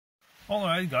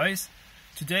Alright guys,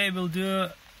 today we'll do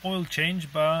oil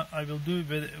change, but I will do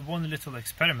with one little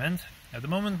experiment. At the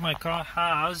moment my car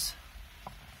has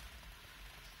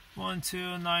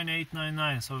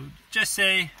 129,899, so just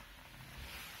say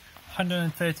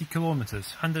 130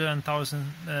 kilometers,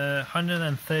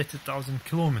 130,000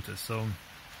 kilometers. So on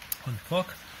the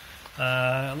clock.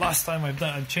 Last time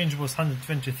I've changed was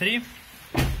 123.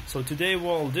 So today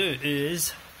what I'll do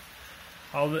is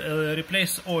I'll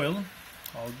replace oil.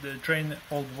 I'll drain the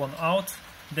old one out,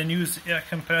 then use air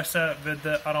compressor with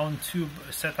around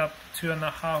set up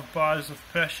 2.5 bars of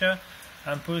pressure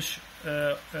and push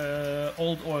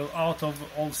old oil out of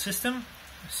old system,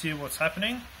 see what's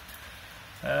happening,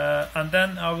 and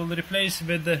then I will replace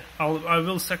with I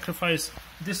will sacrifice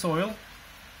this oil.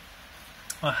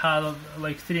 I have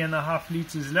like 3.5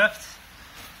 liters left.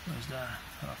 Where's that?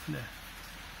 Roughly.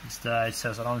 It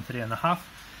says around 3.5.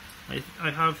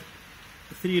 I have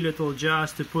 3 little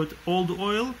jars to put old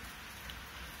oil.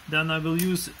 Then I will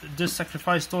use this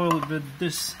sacrificed oil with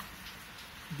this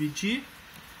BG.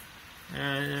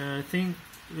 I think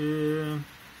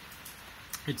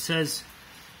it says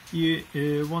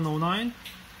BG109,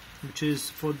 which is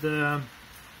for the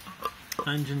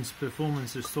engine's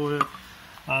performance restorer,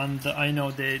 and I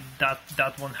know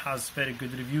that one has very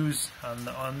good reviews,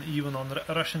 and even on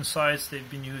Russian sites they've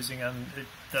been using, and it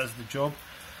does the job.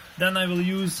 Then I will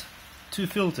use 2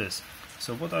 filters.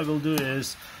 So what I will do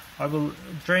is I will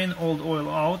drain old oil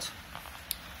out,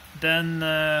 then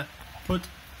put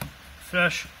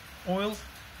fresh oil,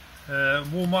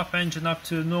 warm up engine up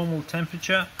to normal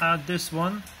temperature, add this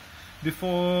one.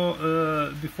 Before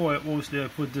I obviously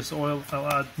put this oil,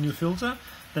 I'll add new filter,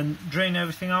 then drain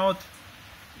everything out,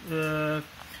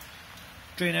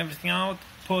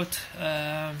 put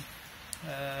air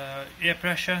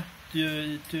pressure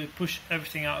to push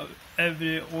everything out,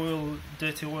 every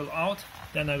dirty oil out.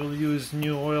 Then I will use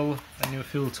new oil and new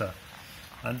filter,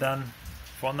 and then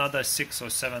for another 6,000 or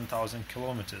 7,000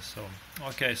 kilometers. So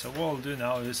okay, so what I'll do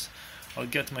now is I'll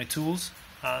get my tools,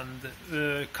 and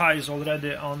Kai is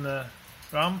already on the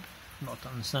ramp, not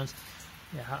on the sense.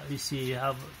 Yeah, you see you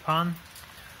have a pan.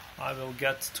 I will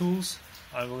get tools,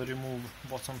 I will remove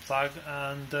bottom plug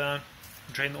and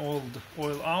drain old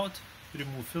oil out,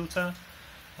 remove filter,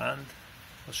 and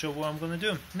I'll show what I'm gonna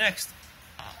do next.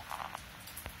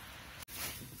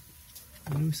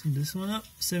 Loosen this one up,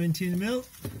 17 mil.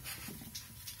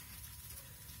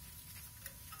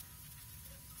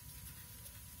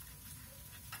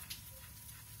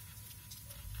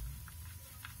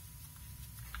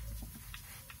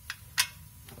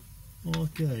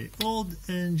 Okay, old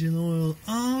engine oil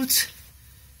out,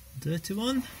 dirty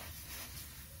one.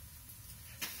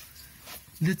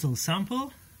 Little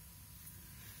sample,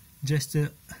 just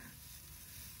to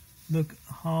look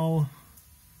how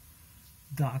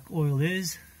dark oil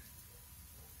is.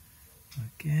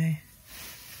 Okay.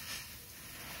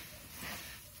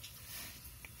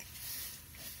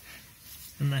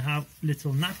 And I have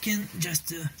little napkin just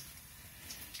to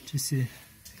see.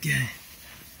 Okay.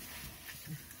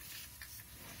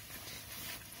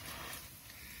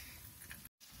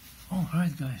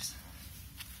 Alright guys,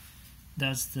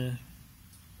 that's the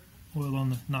oil on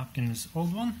the napkin, is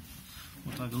old one.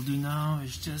 What I will do now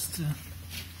is just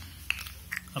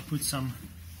I put some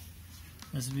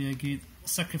SVG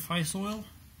sacrifice oil.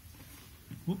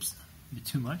 Whoops, a bit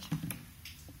too much.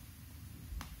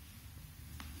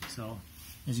 So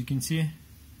as you can see,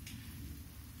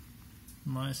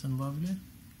 nice and lovely.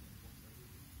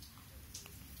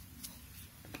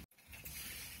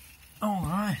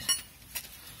 Alright,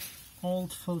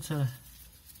 old filter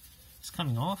is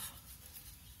coming off.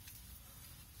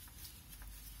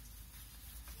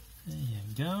 There you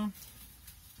go.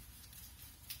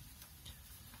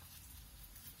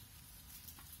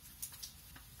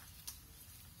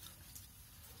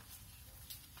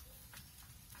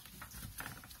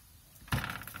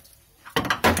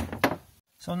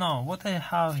 So now what I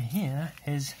have here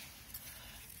is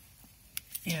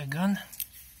air gun,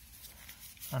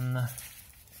 and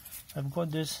I've got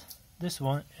this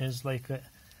one is like a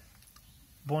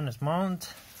bonus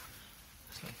mount.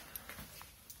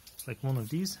 It's like one of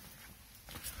these.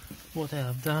 What I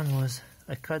have done was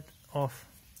I cut off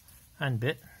end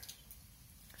bit,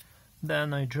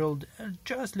 then I drilled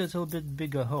just a little bit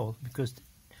bigger hole, because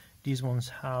these ones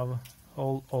have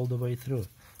hole all the way through.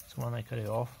 So when I cut it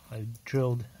off, I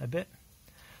drilled a bit.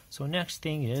 So next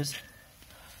thing is,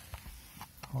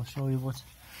 I'll show you what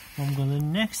I'm gonna do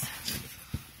next.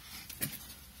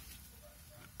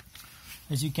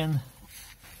 As you can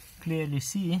clearly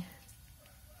see,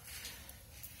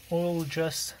 oil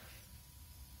just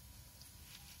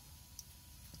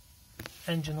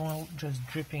engine oil just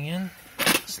dripping in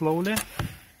slowly.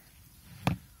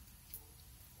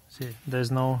 See,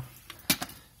 there's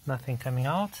nothing coming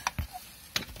out.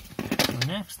 The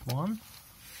next one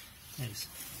is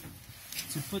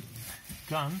to put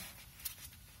gun,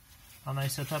 and I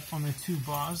set up only 2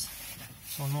 bars,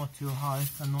 so not too high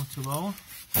and not too low,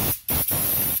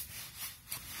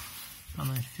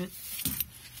 and I fit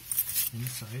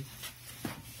inside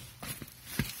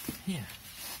here.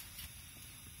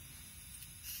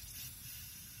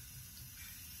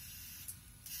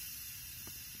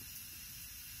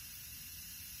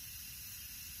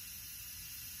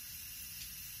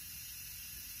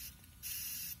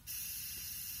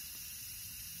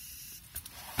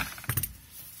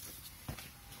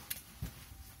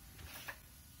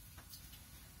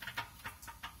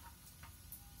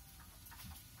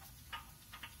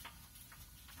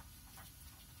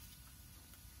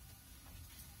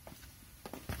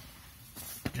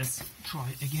 Let's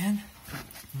try again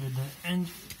with the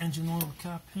engine oil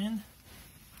cap in.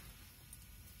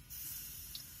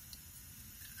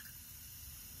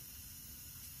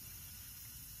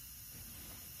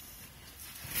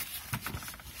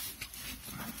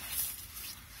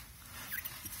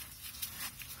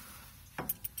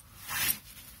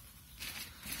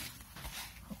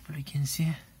 Hopefully you can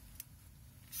see.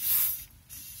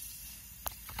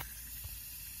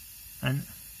 And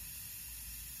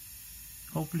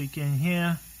hopefully you can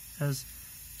hear as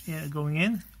air going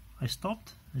in. I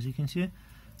stopped, as you can see,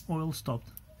 oil stopped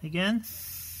again.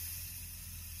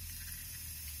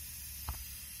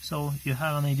 So you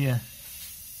have an idea.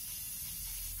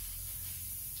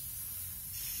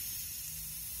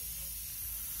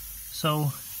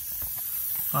 So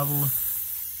I will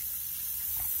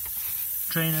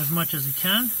drain as much as I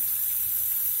can.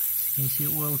 You can see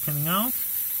oil coming out.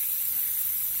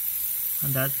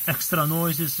 And that extra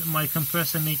noise is my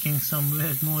compressor making some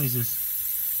weird noises.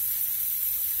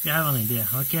 You have an idea,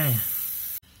 okay.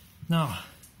 Now,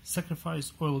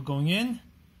 sacrifice oil going in.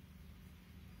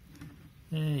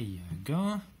 There you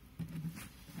go.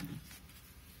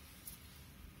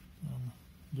 And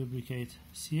lubricate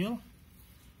seal.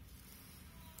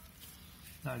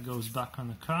 That goes back on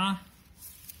the car.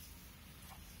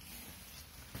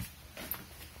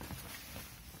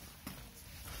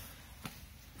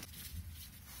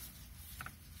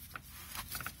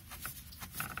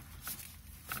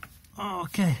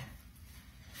 Okay,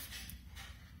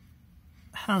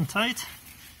 hand tight.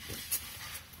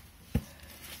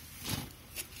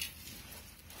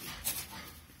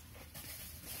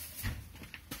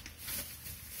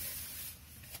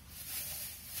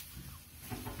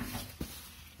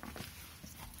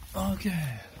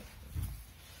 Okay,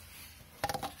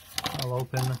 I'll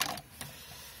open the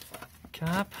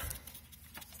cap.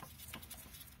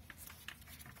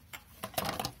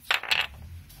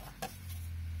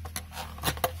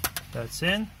 That's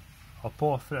in. I'll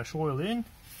pour fresh oil in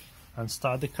and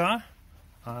start the car,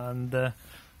 and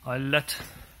I'll let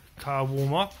car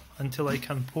warm up until I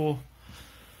can pour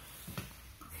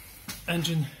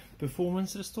engine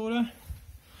performance restorer,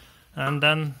 and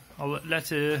then I'll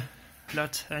let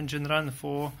engine run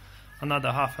for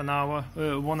another half an hour,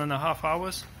 1.5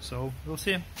 hours, so we'll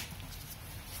see.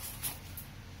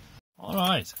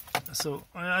 Alright, so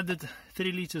I added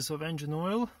 3 liters of engine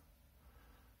oil.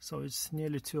 So it's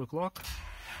nearly 2 o'clock,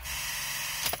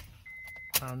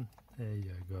 and there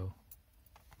you go.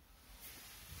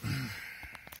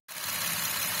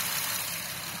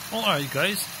 Alright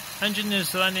guys, engine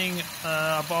is running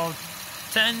about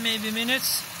 10 maybe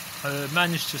minutes. I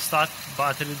managed to start,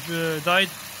 battery died.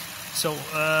 So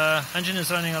engine is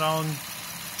running around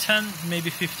 10 maybe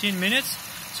 15 minutes.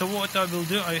 So what I will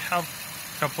do, I have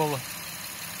a couple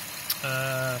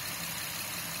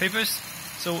papers.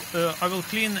 So I will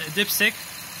clean dipstick,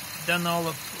 then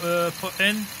I'll put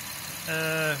in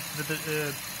with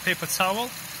the paper towel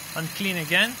and clean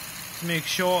again to make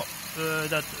sure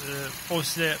that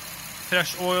obviously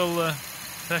fresh oil,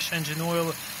 fresh engine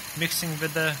oil mixing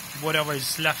with the whatever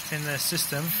is left in the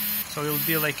system, so it will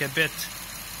be like a bit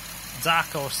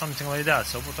darker or something like that.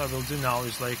 So what I will do now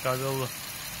is like I will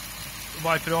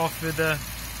wipe it off with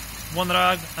one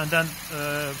rag and then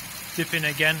dip in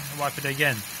again, wipe it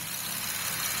again.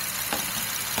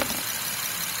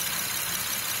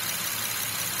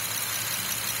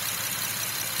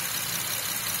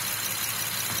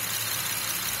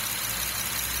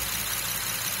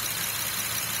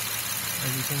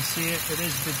 As you can see, it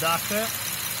is a bit darker.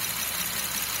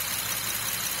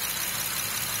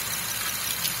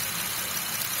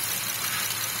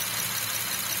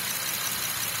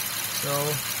 So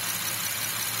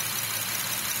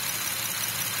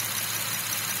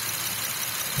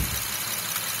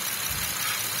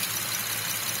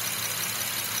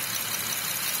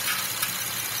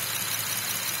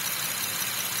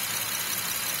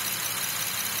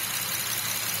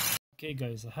Okay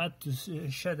guys, I had to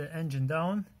shut the engine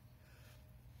down,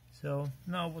 so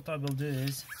now what I will do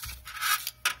is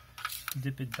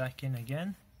dip it back in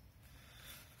again.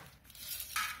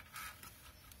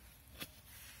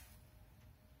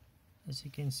 As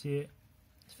you can see,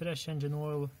 it's fresh engine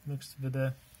oil mixed with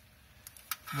the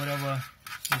whatever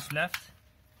is left.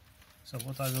 So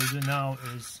what I will do now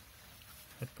is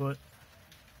I put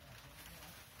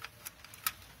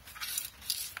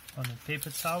on a paper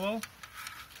towel.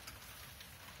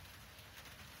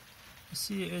 You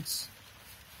see, it's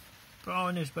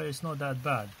brownish, but it's not that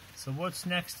bad. So what's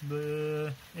next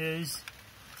is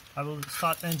I will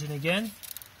start engine again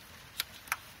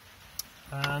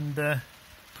and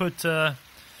put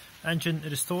engine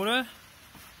restorer.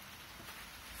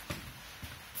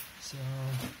 So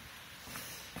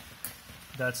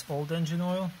that's old engine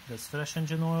oil, that's fresh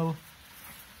engine oil,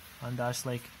 and that's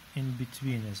like in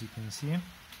between, as you can see.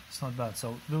 It's not bad.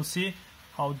 So we'll see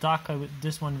how dark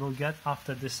this one will get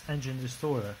after this engine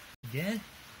restorer. Again,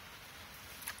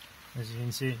 as you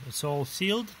can see, it's all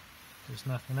sealed, there's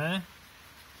nothing there.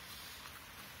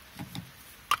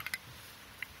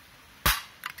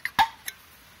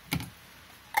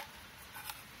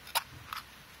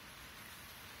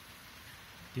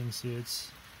 You can see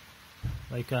it's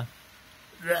like a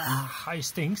high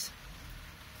stinks.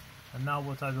 And now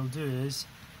what I will do is,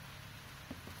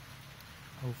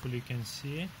 hopefully you can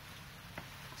see,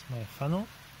 it's my funnel.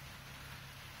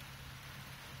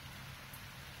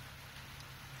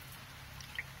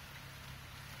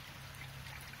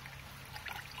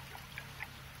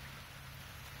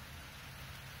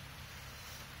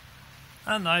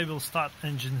 And I will start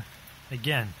engine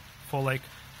again for like,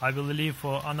 I will leave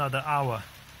for another hour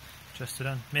just to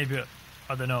run. Maybe,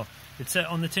 I don't know. It's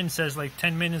on the tin says like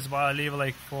 10 minutes, but I leave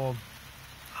like for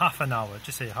half an hour.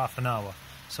 Just say half an hour.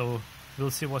 So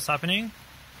we'll see what's happening.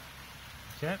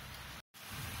 Okay.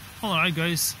 Alright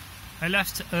guys, I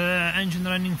left engine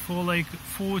running for like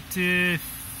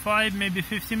 45, maybe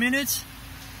 50 minutes.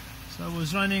 So I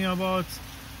was running about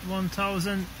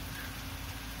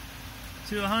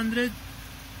 1,200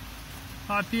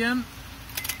 RPM.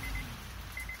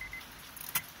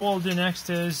 All the next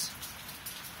is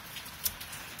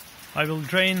I will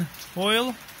drain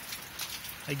oil.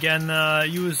 Again,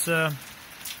 use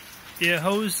air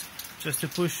hose just to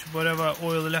push whatever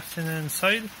oil left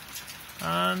inside,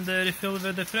 and refill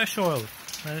with the fresh oil.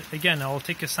 Again, I'll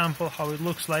take a sample how it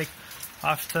looks like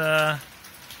after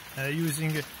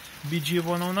using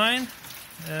BG109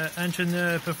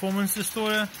 engine performance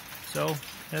restorer. So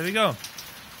there we go.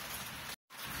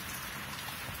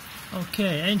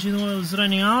 Okay, engine oil is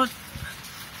running out.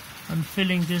 I'm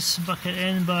filling this bucket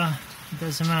in, but it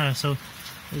doesn't matter. So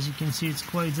as you can see, it's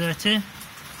quite dirty.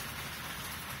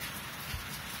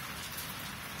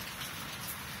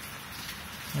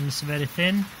 And it's very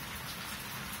thin.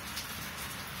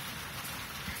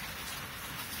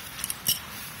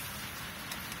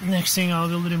 Next thing, I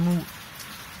will remove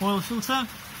oil filter.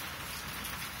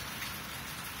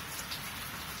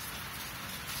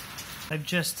 I've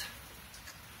just,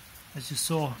 as you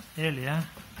saw earlier,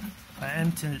 I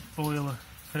emptied oil,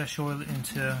 fresh oil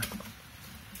into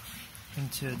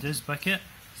this bucket.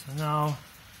 So now,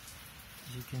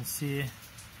 as you can see,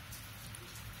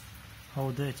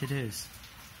 how dirty it is.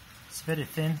 It's very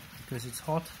thin because it's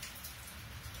hot.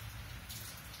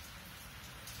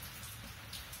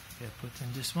 Okay, put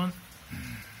in this one.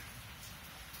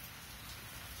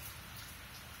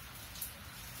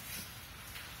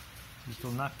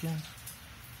 Little napkin.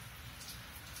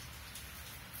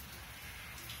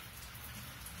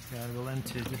 Okay, I will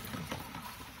empty it.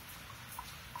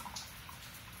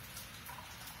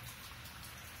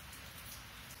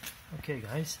 Okay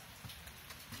guys,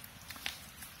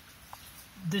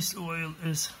 this oil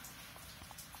is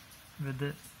with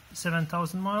the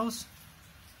 7,000 miles,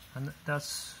 and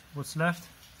that's what's left.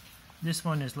 This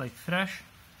one is like fresh,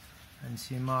 and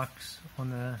see marks on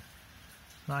the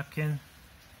napkin.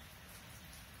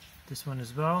 This one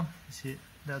as well, you see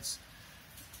that's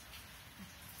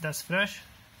fresh,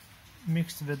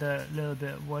 mixed with a little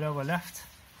bit whatever left,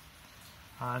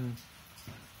 and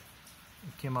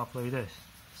it came up like this.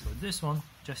 So this one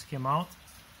just came out,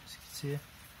 as you can see,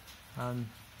 and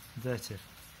that's it.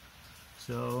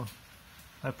 So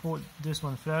I poured this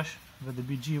one fresh with the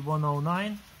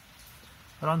BG109,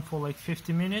 ran for like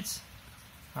 50 minutes,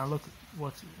 and look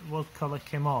what color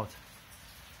came out.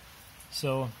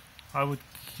 So I would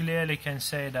clearly can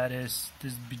say that this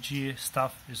BG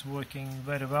stuff is working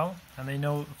very well, and I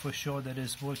know for sure that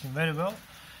it's working very well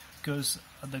because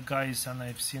other guys, and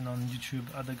I've seen on YouTube,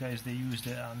 other guys, they used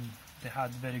it and they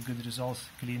had very good results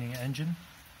cleaning engine.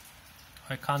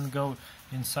 I can't go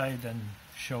inside and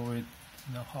show it,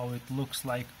 you know, how it looks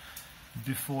like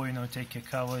before, you know, take your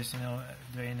covers, you know,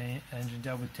 drain the engine.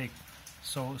 That would take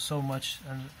so much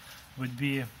and would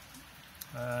be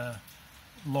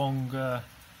long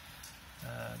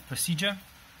procedure.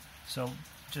 So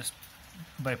just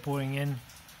by pouring in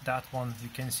that one, you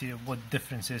can see what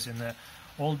difference is in the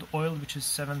old oil, which is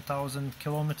 7,000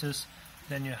 kilometers.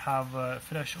 Then you have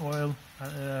fresh oil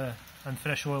and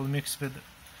fresh oil mixed with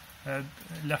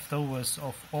leftovers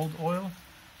of old oil,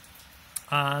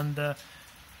 and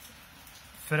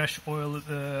fresh oil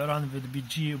run with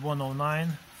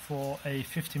BG109 for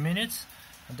 50 minutes,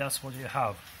 and that's what you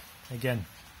have. Again,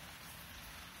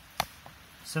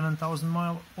 7,000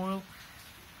 mile oil.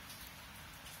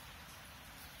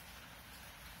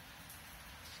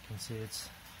 As you can see, it's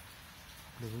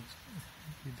fluid.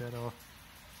 Be better.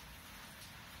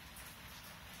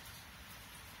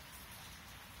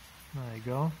 There you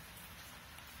go.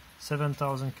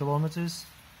 7,000 kilometers.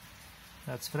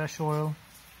 That's fresh oil.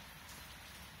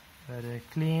 Very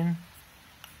clean.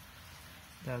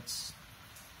 That's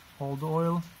old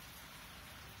oil.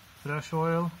 Fresh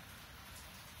oil.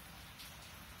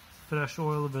 Fresh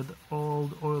oil with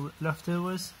old oil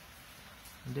leftovers.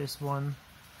 And this one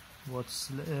was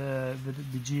with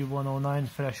BG109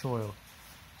 fresh oil.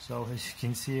 So as you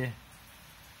can see,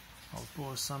 I'll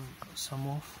pour some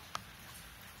off.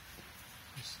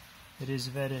 It is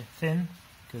very thin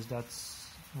because that's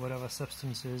whatever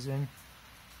substance is in.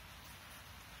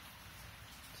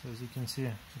 So as you can see,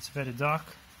 it's very dark,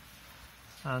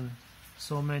 and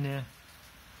so many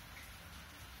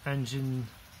engine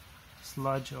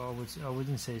sludge, or I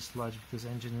wouldn't say sludge, because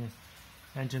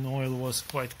engine oil was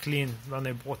quite clean when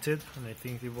I bought it, and I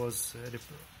think it was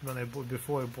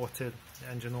before I bought it,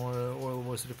 the engine oil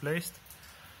was replaced,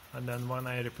 and then when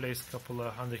I replaced a couple of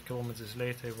 100 kilometers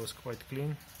later, it was quite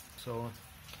clean. So,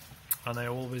 and I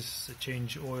always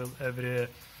change oil every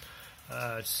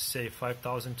say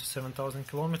 5,000 to 7,000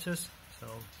 kilometers. So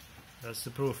that's the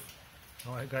proof.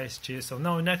 Alright guys, cheers. So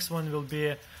now next one will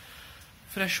be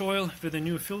fresh oil with a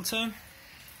new filter.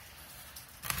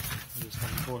 This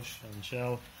one Bosch and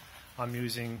Shell. I'm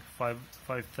using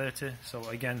 530. So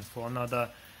again, for another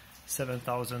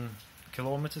 7,000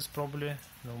 kilometers probably,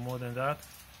 no more than that.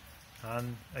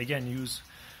 And again,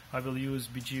 I will use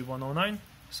BG109.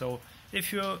 So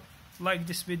if you like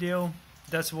this video,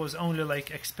 that was only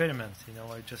like experiment, you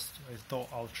know, I thought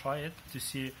I'll try it to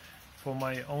see for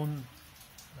my own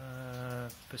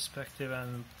perspective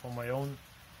and for my own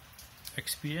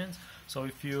experience. So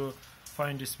if you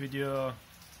find this video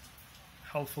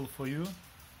helpful for you,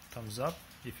 thumbs up.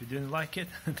 If you didn't like it,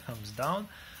 thumbs down,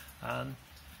 and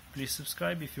please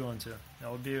subscribe if you want to. There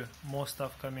will be more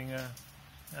stuff coming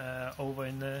over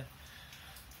in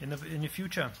the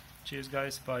future. Cheers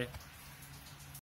guys, bye.